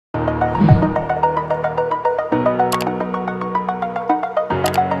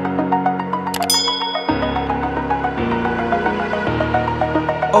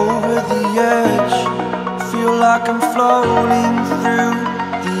like I'm floating through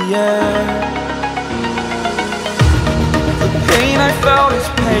the air. The pain I felt is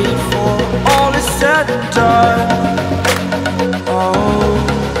paid for, all is said and done. Oh,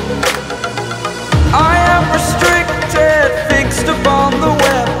 I am restricted, fixed upon the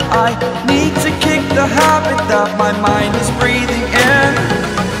web. I need to kick the habit that my mind is breathing in.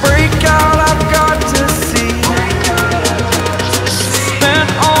 Break out, I've got to see. Spent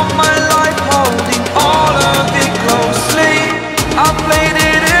all my life holding all of it closely. I played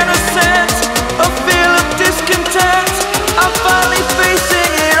it innocent, a feel of discontent. I'm finally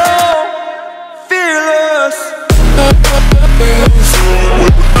facing it all, fearless.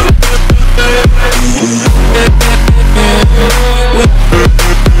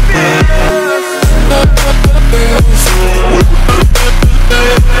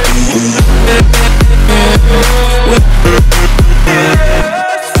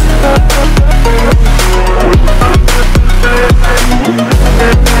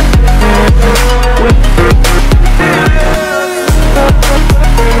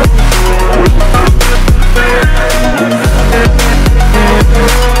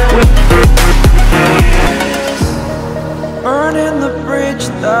 Burning the bridge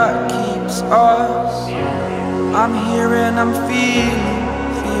that keeps us. I'm here and I'm feeling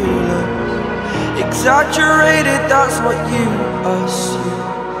fearless. Exaggerated, that's what you assume.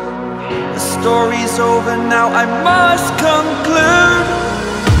 The story's over now, I must conclude.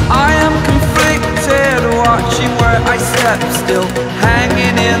 I am conflicted, watching where I step still,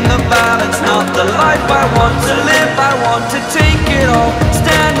 hanging in the balance. Not the life I want to live, I want to take it all.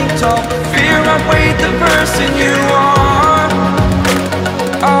 Standing tall, fear outweighed the person you are.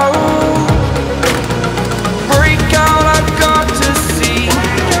 Oh, break out, I've got to see.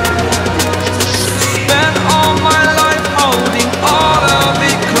 Spent all my life holding all of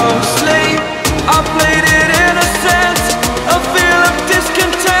it closely. I played it innocent, a feel of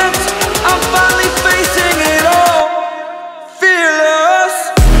discontent. I'm finally facing it all, fearless.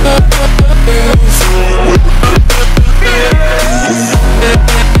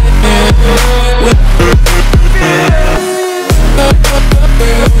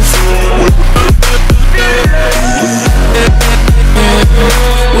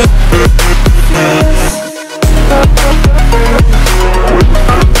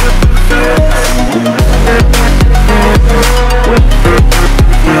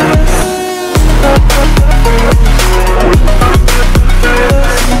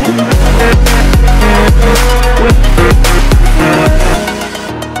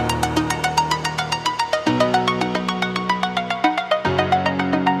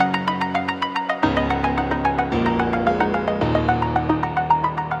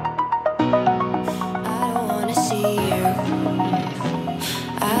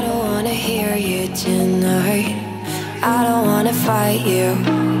 I don't wanna fight you.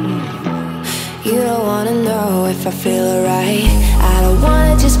 You don't wanna know if I feel alright. I don't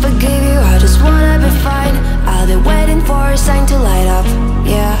wanna just forgive you, I just wanna be fine. I'll be waiting for a sign to light up,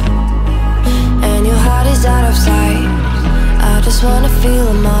 yeah. And your heart is out of sight, I just wanna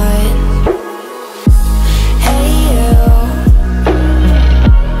feel mine. Hey you,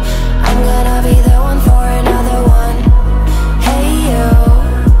 I'm gonna be the one for another one. Hey you,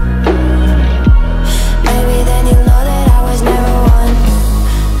 maybe then you'll know that I was never one.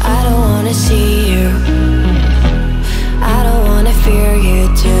 I don't wanna see you, I don't wanna fear you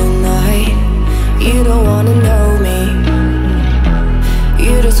tonight. You don't wanna know me,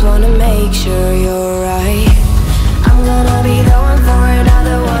 you just wanna make sure you're right. I'm gonna be the one for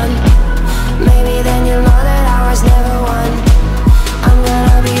another one. Maybe then you'll know that I was never one. I'm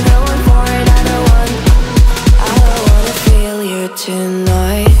gonna be the one for another one. I don't wanna feel you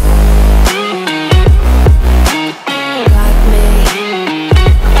tonight. Got me.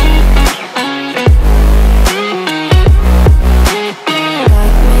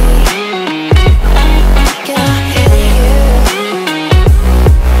 Got me. Can I hear you?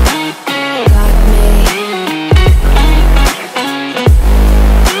 Got me.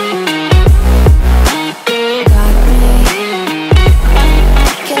 Got me.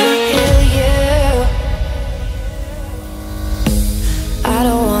 Can I hear you? I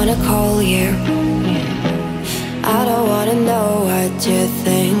don't wanna call you, I don't wanna know what you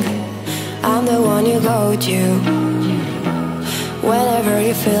think. I'm the one you go to whenever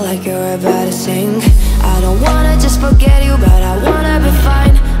you feel like you're about to sink. I don't wanna just forget you, but I wanna be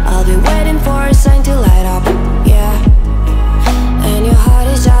fine. I'll be waiting for a sign to light up, yeah. And your heart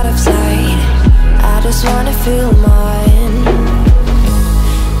is out of sight, I just wanna feel mine.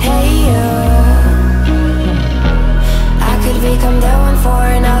 Hey you, I could become the one for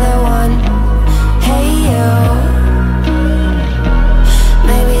another one. Hey you,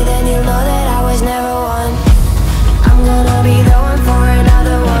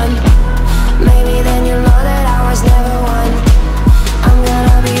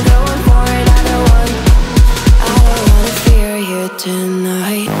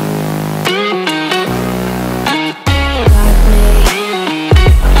 tonight.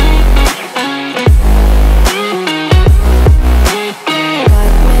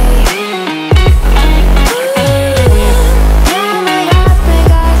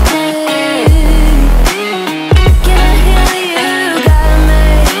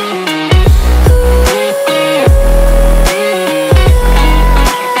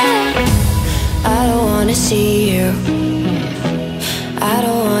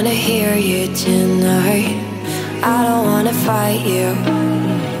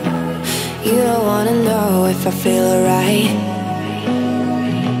 If I feel alright.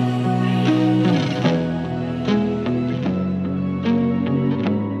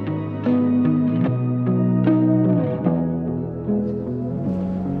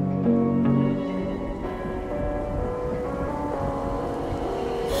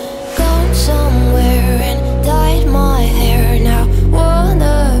 Gone somewhere and dyed my hair now.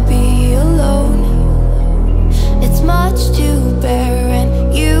 Wanna be alone. It's much to bear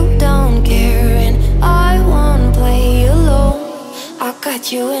and you don't care.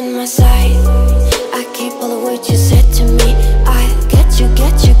 Got you in my sight. I keep all the words you said to me. I get you,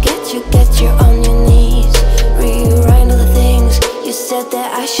 get you, get you, get you on your knees. Rewrite all the things you said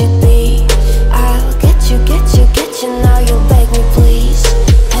that I should be. I'll get you, get you, get you. Now you'll beg me please.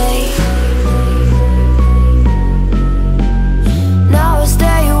 Hey, now I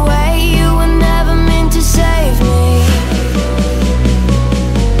stay away. You were never meant to save me.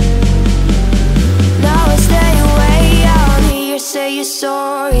 Now I stay away. I'll hear you say you're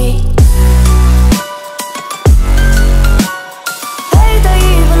sorry. Hate I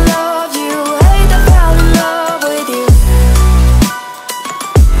even loved you. Hate I fell in love with you.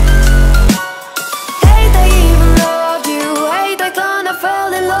 Hate I even loved you. Hate I kinda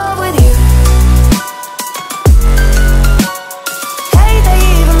fell in love with you. Hate I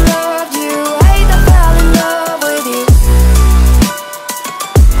even loved you. Hate I fell in love with you.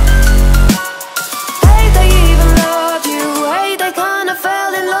 Hate I even loved you. Hate I kinda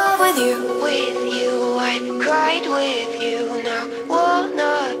fell in love with you. With you, I cried with you. Now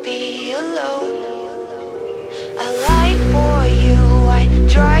wanna be alone. I lied for you, I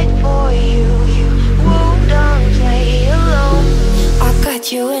tried for you. You wouldn't play alone. I got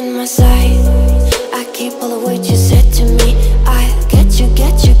you in my sight. I keep all the words you said to me. I get you,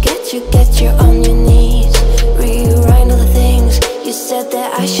 get you, get you, get you on your knees. Rewrite all the things you said that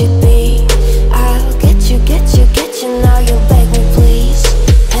I should be. I'll get you, get you, get you. Now you'll beg me please.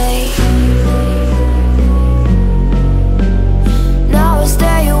 Hey, now I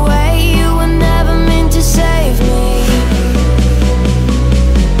stay away. You were never meant to save me.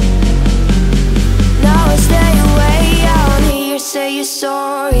 Now I stay away. I'll hear you say you're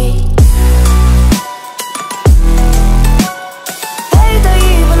sorry. Hate I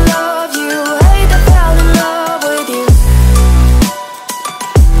even loved you. Hate I fell in love with you.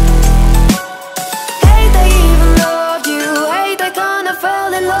 Hate I even loved you. Hate I kinda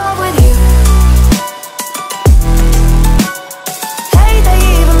fell in love with you. Hate I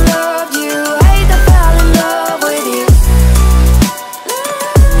even loved you. Hate I fell in love with you.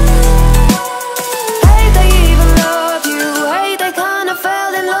 Hate I even loved you. Hate I kinda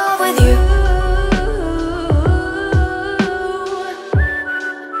fell in love with you.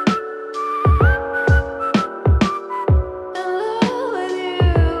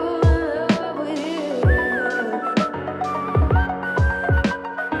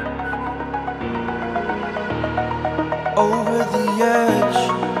 Over the edge,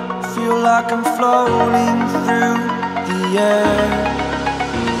 feel like I'm floating through the air.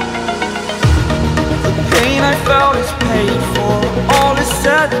 The pain I felt is paid for, all is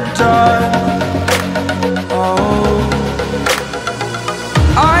said and done. Oh,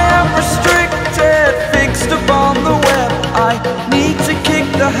 I am restricted, fixed upon the web. I need to kick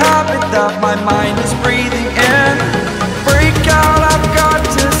the habit that my mind is breathing in. Break out, I've got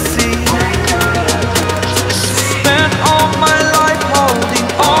to see. Spent all my life holding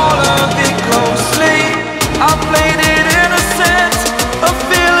all of it closely. I played it innocent, a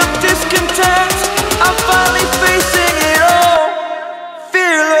feel of discontent. I'm finally facing it all,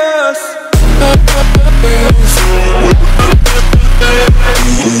 fearless.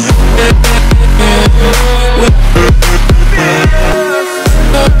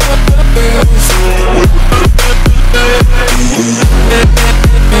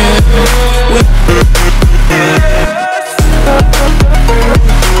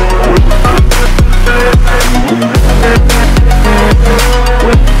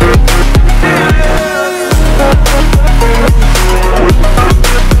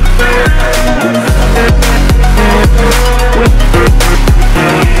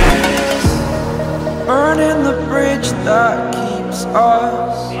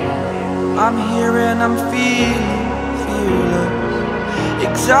 here and I'm feeling fearless.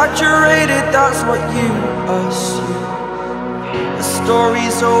 Exaggerated, that's what you assume. The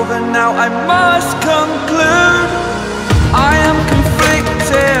story's over now, I must conclude. I am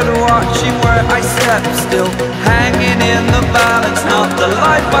conflicted, watching where I step still, hanging in the balance. Not the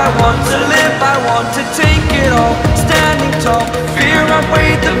life I want to live, I want to take it all. Standing tall, fear I've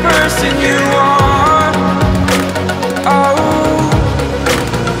weighed the person you are. Oh,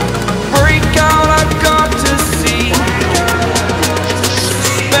 break out, I've got to see.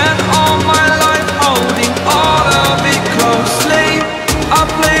 Spent all my life holding all of it closely. I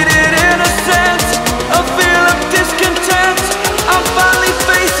played it in a sense, a feel of discontent. I'm finally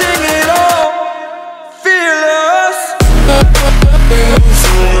facing it all, fearless.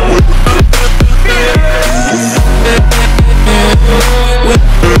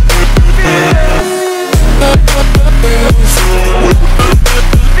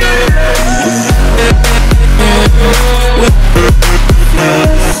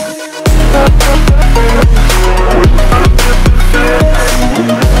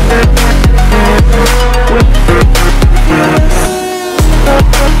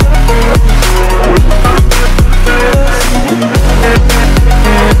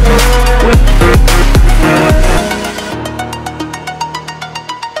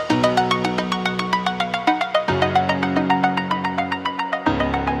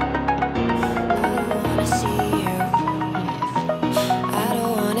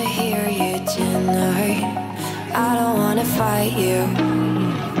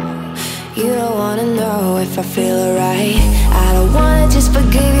 If I feel alright, I don't wanna just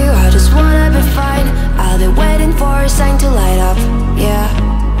forgive you, I just wanna be fine. I'll be waiting for a sign to light up, yeah.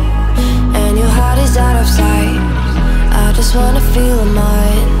 And your heart is out of sight, I just wanna feel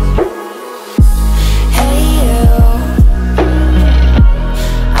mine. Hey you,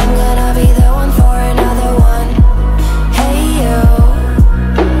 I'm gonna be the one for another one. Hey you,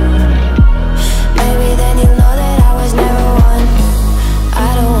 maybe then you'll know that I was never one. I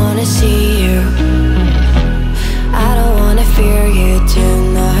don't wanna see you, I don't wanna fear you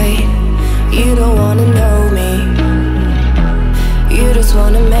tonight. You don't wanna know me, you just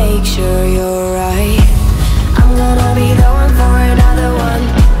wanna make sure you're right. I'm gonna be the one for another one.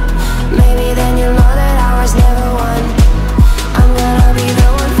 Maybe then you'll know that I was never one. I'm gonna be the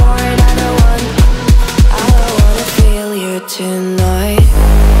one for another one. I don't wanna feel you tonight.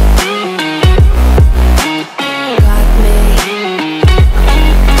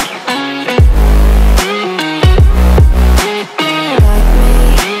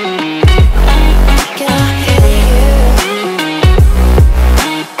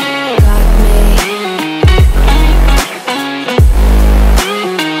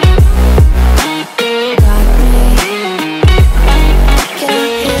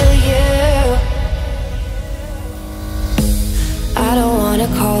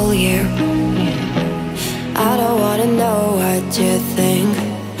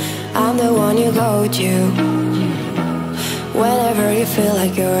 Whenever you feel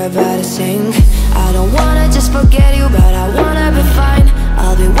like you're about to sink, I don't wanna just forget you, but I wanna be fine.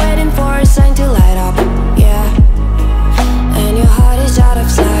 I'll be waiting for a sign to light up, yeah. And your heart is out of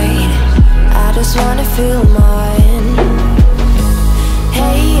sight, I just wanna feel mine.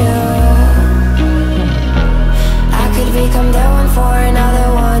 Hey you, I could become the one for another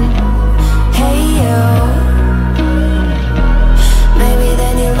one. Hey you, maybe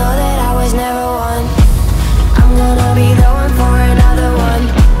then you'll know that I was never one. I'm gonna be the one for another one.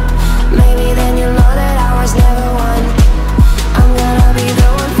 Maybe then you'll know that I was never one. I'm gonna be the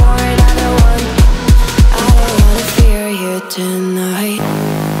one for another one. I don't wanna fear you tonight.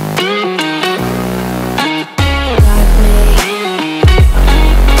 Got me. Got me.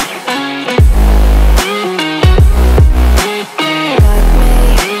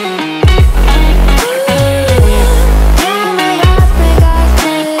 Got me, got me, got me.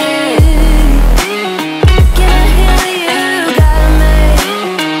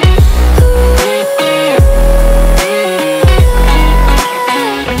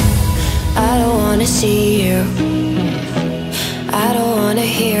 See you, I don't wanna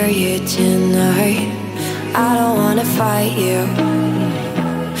hear you tonight. I don't wanna fight you,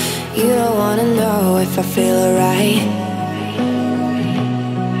 you don't wanna know if I feel alright.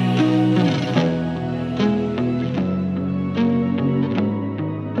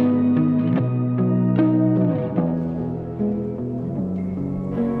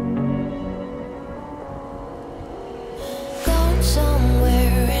 Gone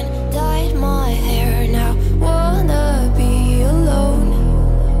somewhere and dyed my hair now. Wanna be alone.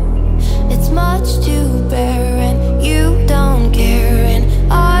 It's much to bear and you don't care, and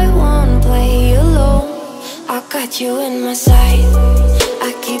I won't play you in my sight.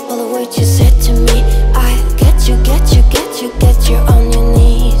 I keep all the words you said to me. I get you, get you, get you, get you on your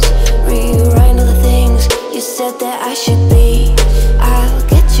knees. Rewrite all the things you said that I should be. I'll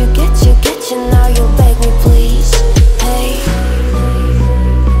get you, get you, get you, now you'll beg me please. Hey,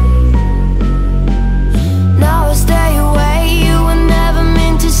 now I'll stay away, you were never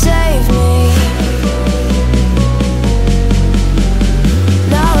meant to save me.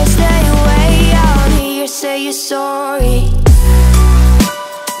 Now I'll stay away, I wanna hear you say you're sorry.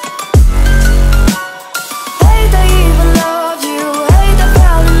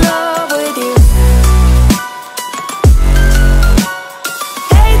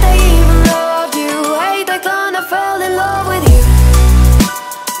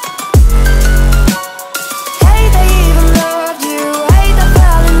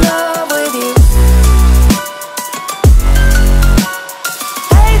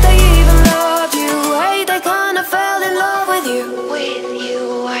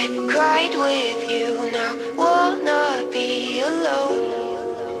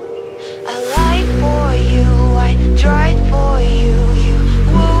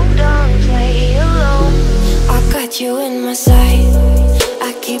 You in my sight.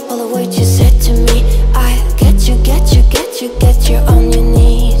 I keep all the words you said to me. I get you, get you, get you, get you on